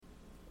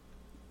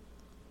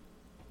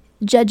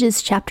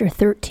Judges chapter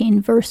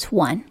 13, verse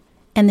 1.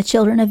 And the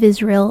children of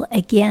Israel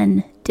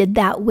again did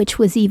that which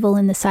was evil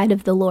in the sight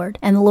of the Lord,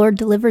 and the Lord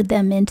delivered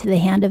them into the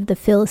hand of the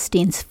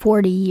Philistines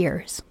 40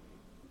 years.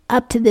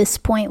 Up to this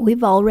point,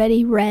 we've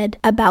already read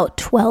about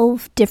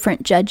 12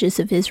 different judges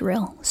of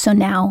Israel. So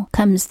now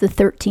comes the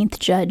 13th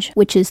judge,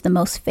 which is the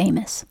most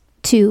famous.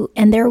 2.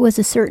 And there was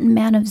a certain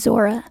man of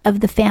Zorah, of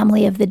the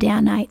family of the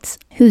Danites,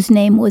 whose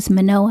name was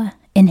Manoah,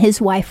 and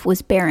his wife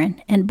was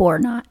barren and bore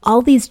not.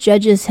 All these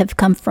judges have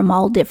come from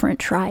all different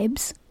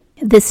tribes.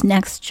 This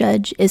next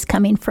judge is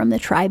coming from the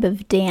tribe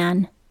of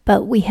Dan,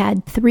 but we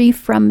had 3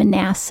 from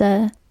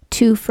Manasseh,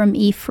 2 from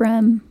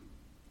Ephraim,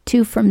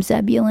 2 from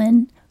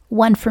Zebulun,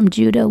 1 from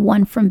Judah,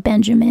 1 from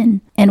Benjamin,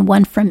 and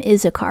 1 from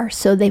Issachar.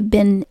 So they've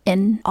been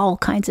in all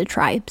kinds of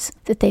tribes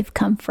that they've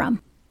come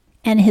from.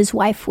 And his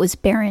wife was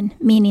barren,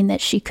 meaning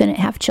that she couldn't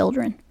have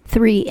children.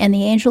 3. And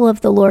the angel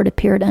of the Lord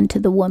appeared unto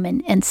the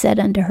woman, and said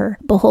unto her,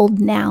 Behold,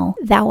 now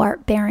thou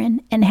art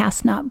barren, and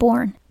hast not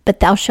borne,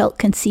 but thou shalt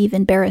conceive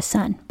and bear a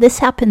son. This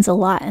happens a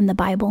lot in the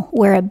Bible,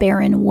 where a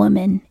barren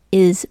woman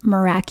is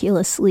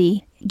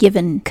miraculously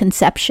given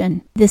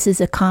conception. This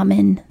is a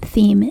common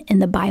theme in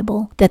the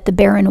Bible, that the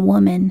barren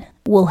woman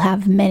will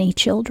have many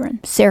children.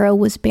 Sarah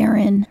was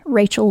barren,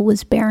 Rachel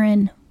was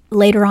barren.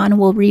 Later on,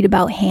 we'll read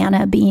about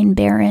Hannah being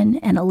barren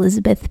and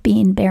Elizabeth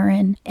being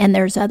barren, and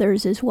there's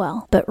others as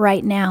well. But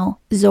right now,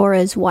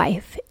 Zorah's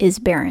wife is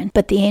barren,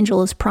 but the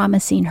angel is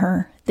promising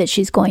her that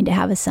she's going to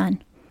have a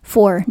son.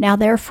 4. Now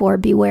therefore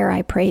beware,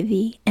 I pray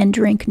thee, and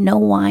drink no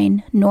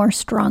wine nor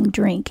strong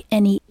drink,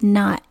 and eat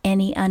not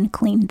any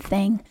unclean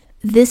thing.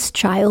 This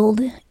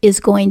child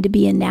is going to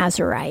be a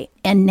Nazirite,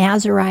 and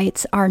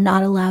Nazirites are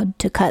not allowed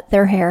to cut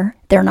their hair.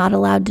 They're not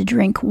allowed to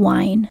drink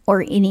wine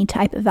or any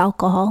type of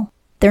alcohol.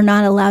 They're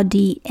not allowed to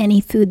eat any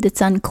food that's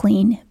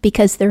unclean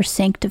because they're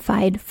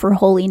sanctified for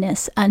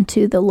holiness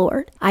unto the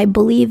Lord. I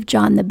believe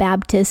John the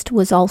Baptist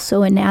was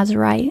also a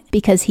Nazirite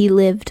because he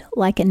lived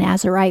like a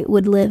Nazirite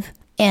would live.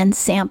 And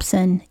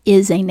Samson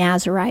is a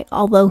Nazirite,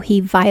 although he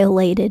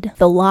violated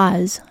the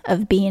laws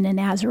of being a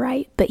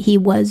Nazirite, but he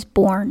was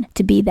born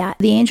to be that.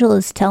 The angel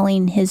is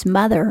telling his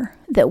mother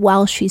that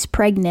while she's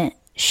pregnant,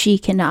 she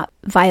cannot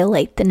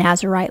violate the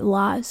Nazirite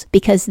laws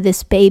because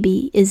this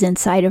baby is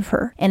inside of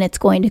her and it's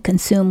going to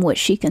consume what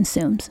she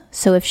consumes.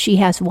 So if she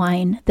has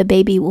wine, the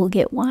baby will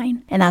get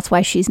wine, and that's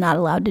why she's not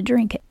allowed to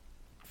drink it.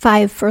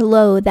 5. For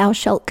lo, thou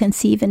shalt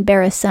conceive and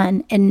bear a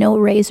son, and no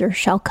razor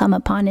shall come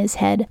upon his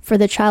head. For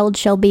the child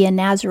shall be a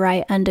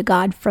Nazirite unto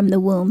God from the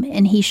womb,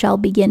 and he shall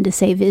begin to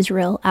save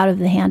Israel out of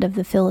the hand of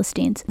the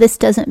Philistines. This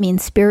doesn't mean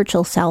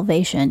spiritual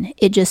salvation.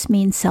 It just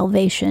means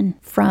salvation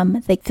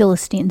from the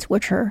Philistines,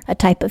 which are a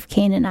type of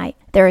Canaanite.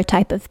 They're a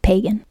type of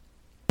pagan.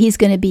 He's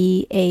going to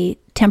be a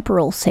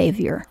temporal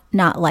savior,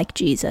 not like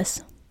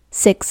Jesus.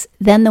 6.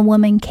 Then the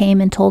woman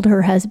came and told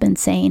her husband,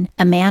 saying,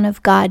 A man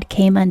of God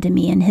came unto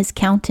me, and his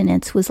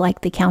countenance was like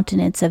the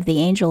countenance of the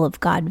angel of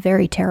God,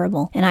 very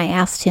terrible. And I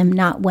asked him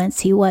not whence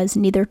he was,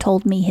 neither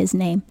told me his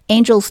name.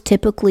 Angels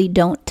typically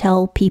don't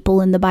tell people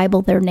in the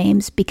Bible their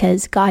names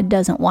because God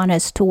doesn't want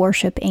us to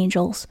worship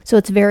angels. So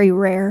it's very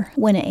rare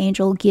when an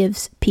angel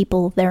gives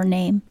people their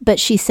name. But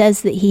she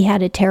says that he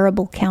had a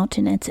terrible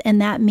countenance,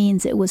 and that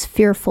means it was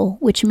fearful,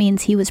 which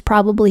means he was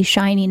probably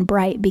shining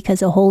bright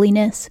because of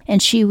holiness,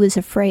 and she was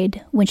afraid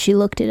when she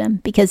looked at him,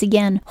 because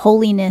again,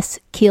 holiness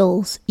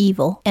kills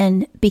evil.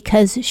 And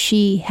because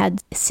she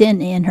had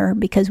sin in her,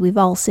 because we've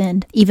all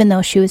sinned, even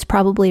though she was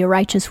probably a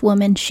righteous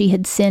woman, she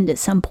had sinned at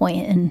some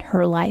point in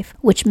her life,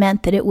 which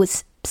meant that it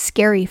was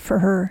scary for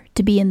her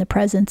to be in the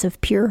presence of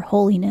pure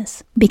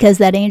holiness, because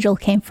that angel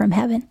came from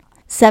heaven.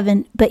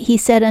 7. But he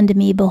said unto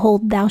me,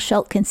 Behold, thou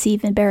shalt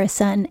conceive and bear a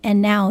son,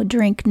 and now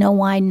drink no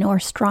wine nor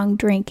strong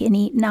drink, and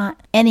eat not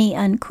any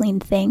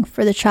unclean thing,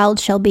 for the child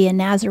shall be a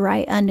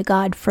Nazirite unto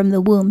God from the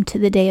womb to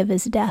the day of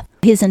his death.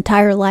 His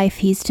entire life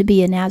he's to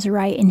be a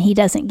Nazirite, and he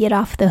doesn't get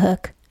off the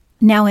hook.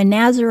 Now a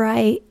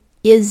Nazirite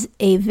is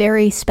a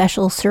very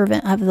special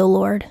servant of the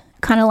Lord,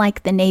 kind of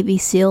like the Navy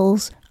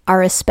SEALs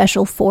are a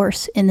special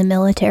force in the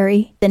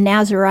military. The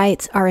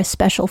Nazirites are a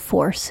special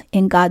force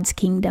in God's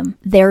kingdom.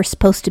 They're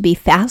supposed to be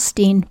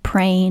fasting,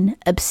 praying,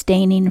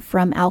 abstaining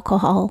from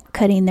alcohol,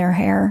 cutting their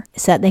hair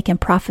so that they can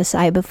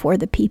prophesy before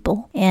the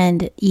people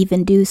and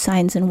even do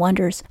signs and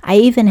wonders. I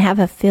even have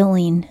a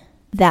feeling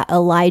that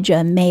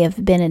Elijah may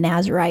have been a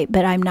Nazirite,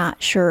 but I'm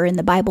not sure, and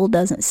the Bible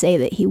doesn't say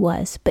that he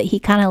was. But he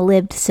kind of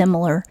lived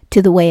similar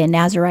to the way a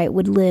Nazirite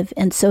would live,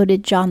 and so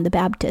did John the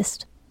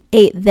Baptist.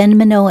 8. Then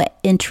Manoah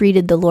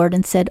entreated the Lord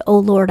and said, O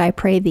Lord, I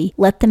pray thee,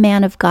 let the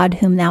man of God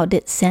whom thou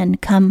didst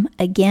send come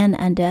again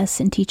unto us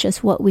and teach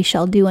us what we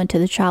shall do unto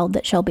the child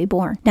that shall be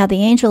born. Now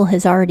the angel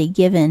has already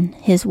given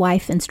his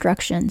wife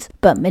instructions,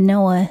 but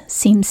Manoah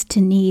seems to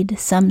need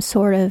some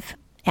sort of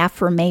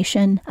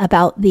affirmation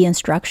about the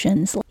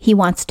instructions. He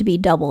wants to be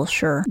double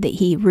sure that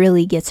he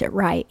really gets it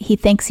right. He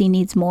thinks he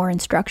needs more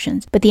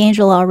instructions, but the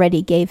angel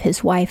already gave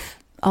his wife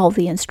all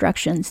the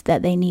instructions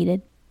that they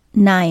needed.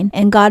 9.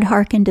 And God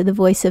hearkened to the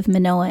voice of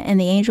Manoah, and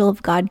the angel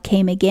of God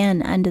came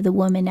again unto the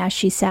woman as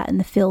she sat in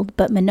the field,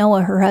 but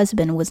Manoah her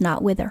husband was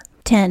not with her.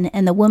 10.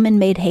 And the woman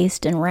made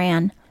haste and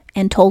ran,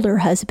 and told her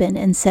husband,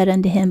 and said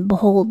unto him,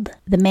 Behold,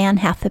 the man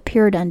hath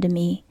appeared unto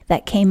me,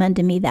 that came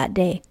unto me that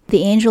day.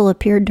 The angel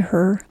appeared to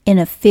her in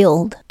a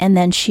field, and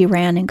then she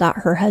ran and got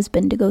her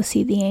husband to go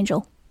see the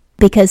angel,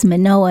 because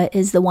Manoah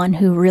is the one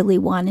who really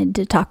wanted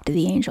to talk to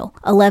the angel.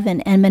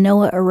 11. And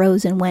Manoah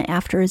arose and went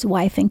after his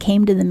wife, and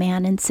came to the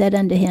man, and said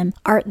unto him,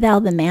 Art thou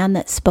the man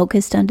that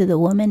spokest unto the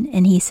woman?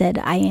 And he said,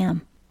 I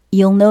am.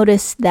 You'll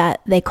notice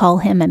that they call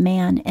him a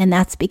man, and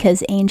that's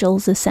because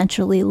angels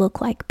essentially look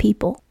like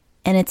people.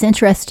 And it's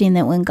interesting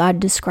that when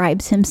God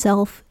describes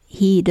himself,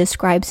 he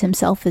describes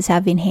himself as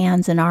having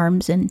hands and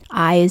arms and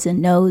eyes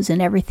and nose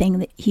and everything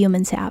that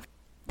humans have.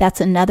 That's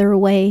another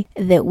way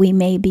that we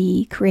may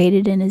be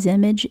created in his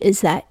image, is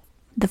that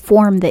the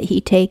form that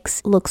he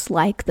takes looks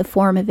like the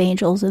form of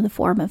angels and the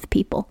form of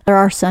people. There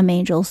are some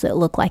angels that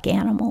look like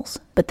animals,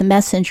 but the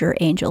messenger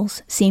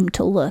angels seem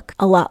to look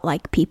a lot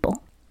like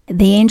people.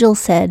 The angel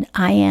said,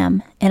 I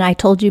am, and I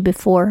told you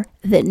before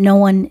that no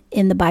one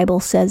in the Bible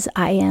says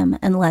I am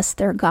unless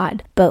they're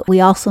God. But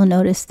we also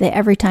notice that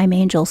every time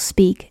angels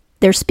speak,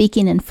 they're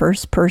speaking in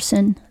first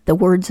person, the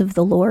words of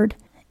the Lord.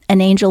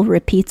 An angel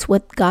repeats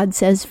what God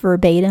says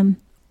verbatim,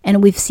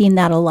 and we've seen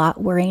that a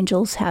lot where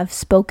angels have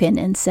spoken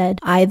and said,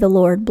 I, the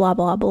Lord, blah,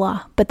 blah,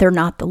 blah, but they're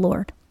not the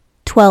Lord.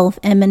 12.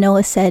 And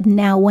Manoah said,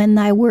 Now when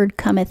thy word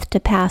cometh to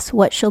pass,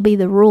 what shall be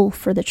the rule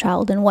for the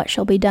child, and what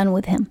shall be done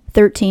with him?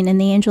 13. And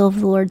the angel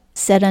of the Lord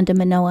said unto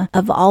Manoah,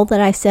 Of all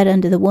that I said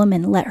unto the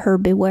woman, let her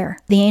beware.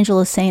 The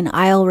angel is saying,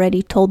 I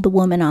already told the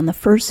woman on the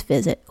first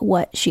visit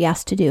what she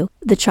has to do.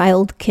 The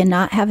child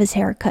cannot have his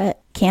hair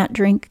cut, can't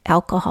drink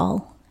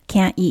alcohol,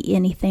 can't eat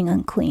anything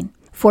unclean.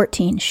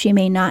 14. She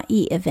may not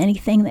eat of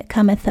anything that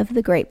cometh of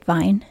the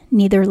grapevine,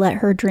 neither let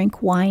her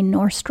drink wine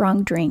nor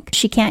strong drink.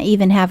 She can't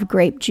even have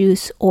grape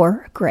juice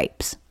or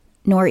grapes,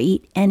 nor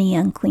eat any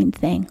unclean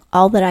thing.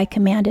 All that I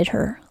commanded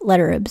her, let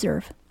her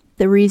observe.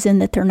 The reason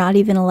that they're not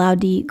even allowed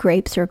to eat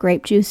grapes or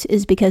grape juice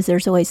is because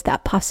there's always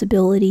that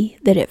possibility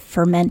that it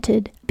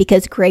fermented,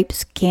 because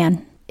grapes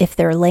can, if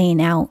they're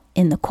laying out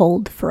in the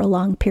cold for a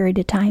long period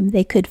of time,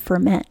 they could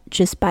ferment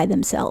just by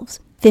themselves.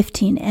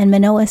 15. And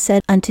Manoah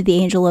said unto the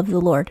angel of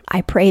the Lord,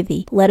 I pray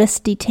thee, let us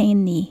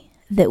detain thee,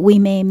 that we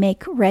may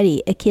make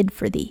ready a kid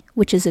for thee,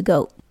 which is a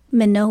goat.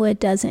 Manoah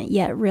doesn't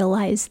yet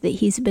realize that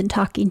he's been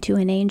talking to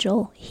an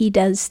angel. He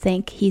does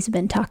think he's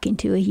been talking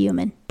to a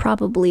human,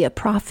 probably a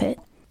prophet.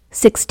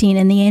 16.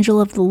 And the angel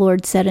of the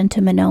Lord said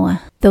unto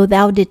Manoah, Though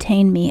thou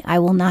detain me, I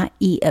will not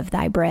eat of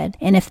thy bread.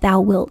 And if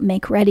thou wilt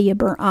make ready a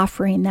burnt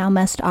offering, thou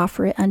must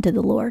offer it unto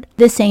the Lord.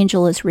 This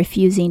angel is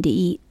refusing to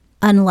eat,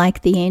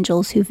 unlike the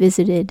angels who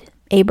visited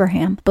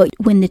Abraham. But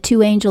when the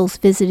two angels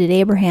visited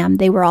Abraham,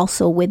 they were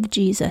also with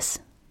Jesus.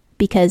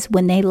 Because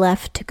when they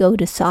left to go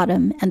to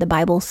Sodom, and the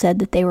Bible said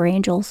that they were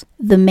angels,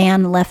 the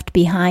man left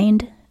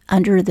behind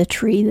under the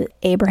tree that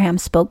Abraham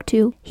spoke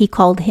to, he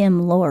called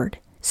him Lord.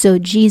 So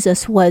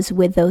Jesus was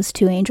with those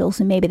two angels,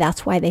 and maybe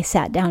that's why they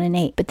sat down and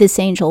ate. But this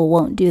angel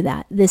won't do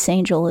that. This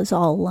angel is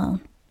all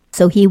alone.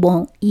 So he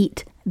won't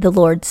eat the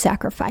Lord's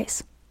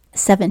sacrifice.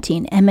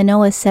 17. And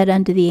Manoah said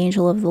unto the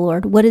angel of the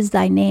Lord, What is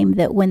thy name,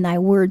 that when thy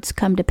words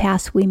come to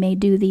pass we may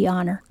do thee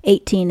honor?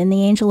 18. And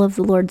the angel of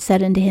the Lord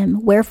said unto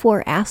him,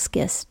 Wherefore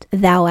askest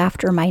thou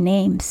after my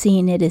name,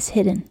 seeing it is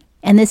hidden?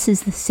 And this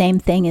is the same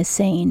thing as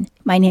saying,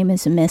 my name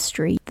is a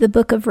mystery. The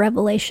book of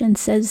Revelation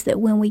says that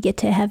when we get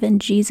to heaven,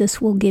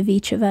 Jesus will give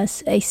each of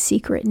us a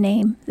secret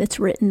name that's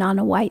written on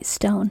a white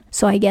stone.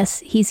 So I guess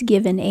he's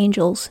given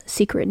angels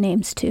secret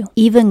names too.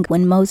 Even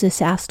when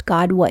Moses asked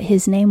God what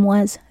his name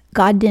was,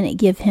 God didn't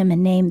give him a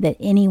name that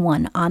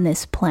anyone on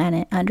this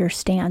planet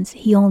understands.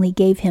 He only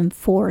gave him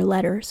 4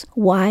 letters.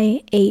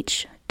 YHWH.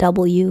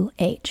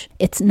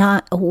 It's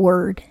not a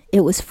word. It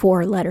was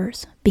 4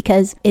 letters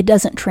because it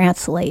doesn't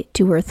translate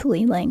to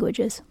earthly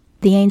languages.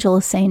 The angel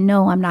is saying,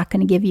 no, I'm not going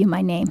to give you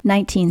my name.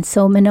 19.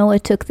 So Manoah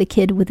took the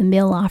kid with a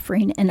meal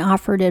offering and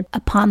offered it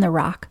upon the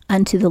rock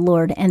unto the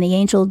Lord. And the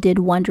angel did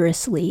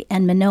wondrously,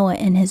 and Manoah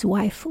and his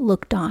wife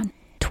looked on.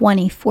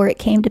 20. For it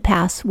came to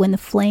pass, when the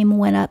flame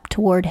went up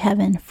toward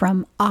heaven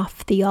from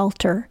off the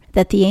altar,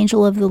 that the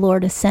angel of the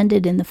Lord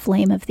ascended in the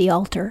flame of the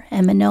altar,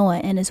 and Manoah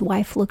and his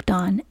wife looked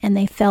on, and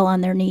they fell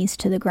on their knees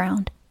to the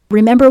ground.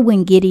 Remember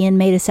when Gideon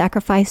made a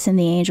sacrifice and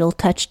the angel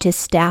touched his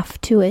staff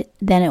to it,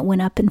 then it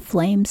went up in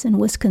flames and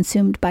was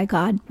consumed by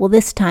God? Well,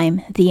 this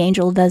time the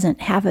angel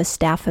doesn't have a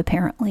staff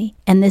apparently,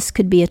 and this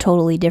could be a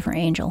totally different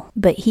angel,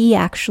 but he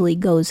actually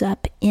goes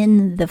up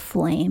in the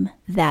flame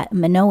that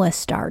Manoah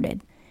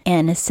started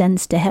and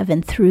ascends to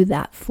heaven through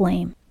that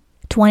flame.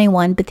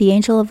 21. But the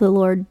angel of the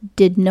Lord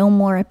did no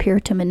more appear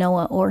to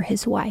Manoah or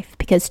his wife,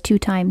 because 2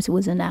 times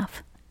was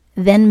enough.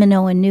 Then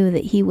Manoah knew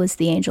that he was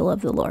the angel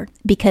of the Lord,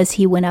 because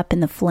he went up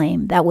in the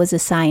flame. That was a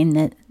sign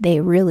that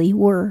they really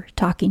were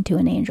talking to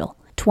an angel.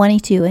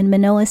 22. And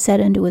Manoah said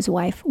unto his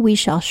wife, We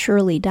shall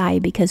surely die,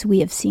 because we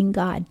have seen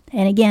God.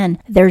 And again,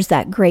 there's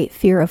that great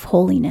fear of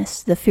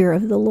holiness, the fear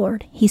of the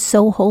Lord. He's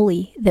so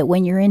holy that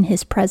when you're in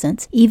his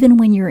presence, even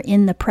when you're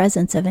in the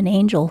presence of an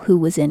angel who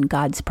was in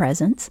God's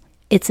presence,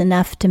 It's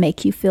enough to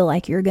make you feel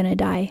like you're going to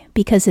die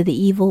because of the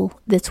evil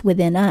that's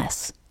within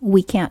us.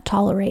 We can't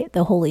tolerate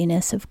the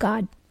holiness of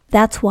God.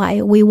 That's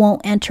why we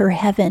won't enter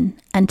heaven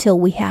until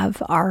we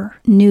have our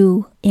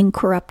new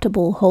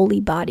incorruptible holy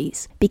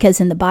bodies.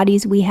 Because in the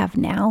bodies we have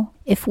now,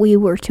 if we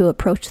were to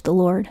approach the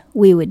Lord,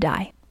 we would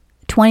die.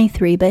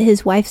 23, but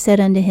his wife said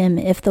unto him,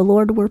 if the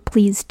Lord were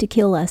pleased to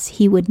kill us,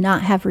 he would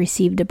not have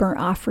received a burnt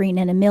offering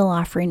and a meal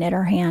offering at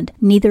our hand,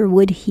 neither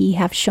would he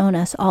have shown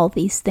us all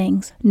these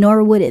things,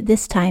 nor would at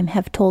this time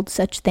have told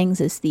such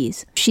things as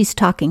these. She's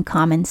talking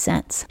common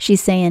sense. She's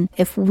saying,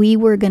 if we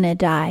were going to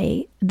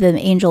die, the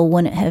angel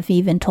wouldn't have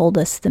even told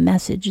us the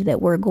message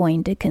that we're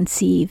going to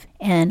conceive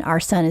and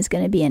our son is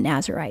going to be a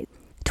Nazirite.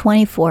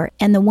 24,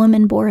 and the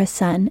woman bore a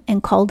son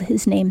and called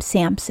his name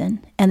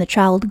Samson, and the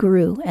child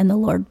grew, and the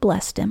Lord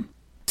blessed him.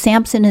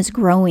 Samson is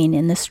growing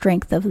in the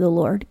strength of the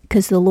Lord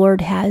because the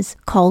Lord has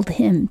called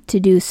him to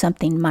do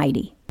something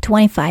mighty.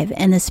 25,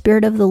 and the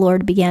Spirit of the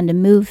Lord began to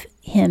move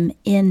him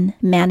in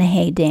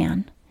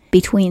Manahadan,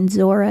 between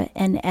Zorah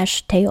and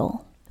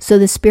Eshtaol. So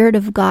the Spirit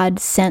of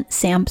God sent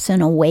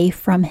Samson away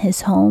from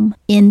his home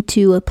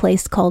into a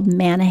place called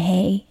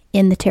Manahath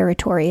in the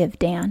territory of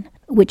Dan,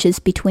 which is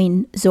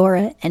between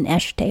Zorah and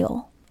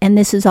Eshtaol. And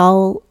this is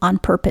all on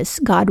purpose.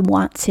 God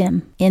wants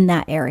him in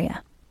that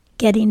area.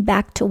 Getting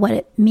back to what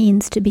it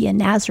means to be a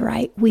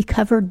Nazirite, we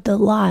covered the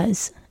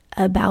laws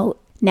about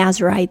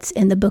Nazirites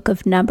in the book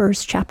of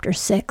Numbers, chapter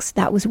 6.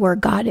 That was where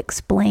God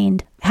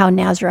explained how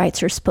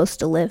Nazirites are supposed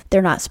to live.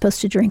 They're not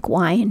supposed to drink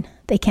wine.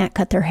 They can't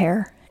cut their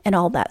hair and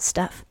all that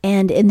stuff.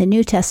 And in the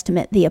New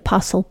Testament, the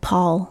Apostle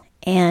Paul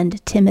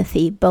and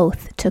Timothy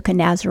both took a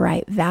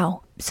Nazirite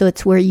vow. So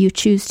it's where you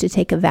choose to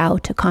take a vow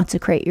to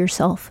consecrate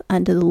yourself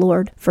unto the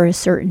Lord for a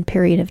certain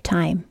period of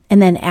time. And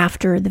then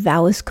after the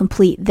vow is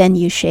complete, then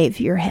you shave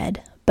your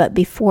head. But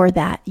before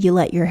that, you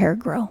let your hair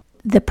grow.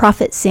 The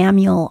prophet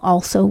Samuel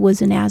also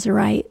was a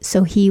Nazirite,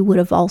 so he would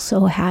have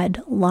also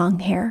had long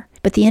hair.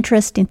 But the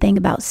interesting thing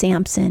about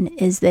Samson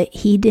is that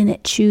he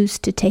didn't choose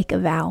to take a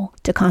vow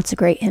to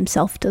consecrate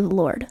himself to the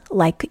Lord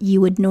like you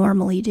would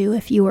normally do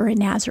if you were a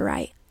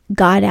Nazirite.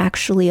 God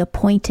actually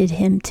appointed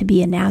him to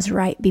be a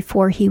Nazirite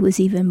before he was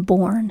even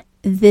born.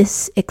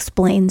 This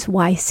explains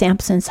why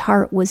Samson's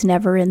heart was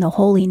never in the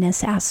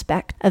holiness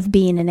aspect of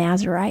being a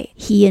Nazirite.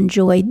 He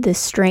enjoyed the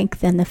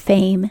strength and the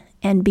fame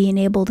and being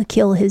able to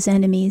kill his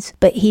enemies,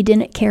 but he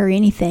didn't care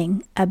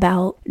anything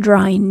about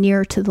drawing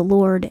near to the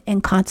Lord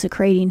and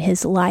consecrating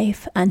his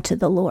life unto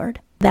the Lord.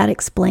 That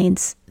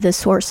explains the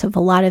source of a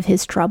lot of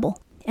his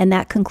trouble. And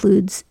that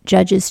concludes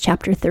Judges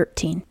chapter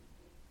 13.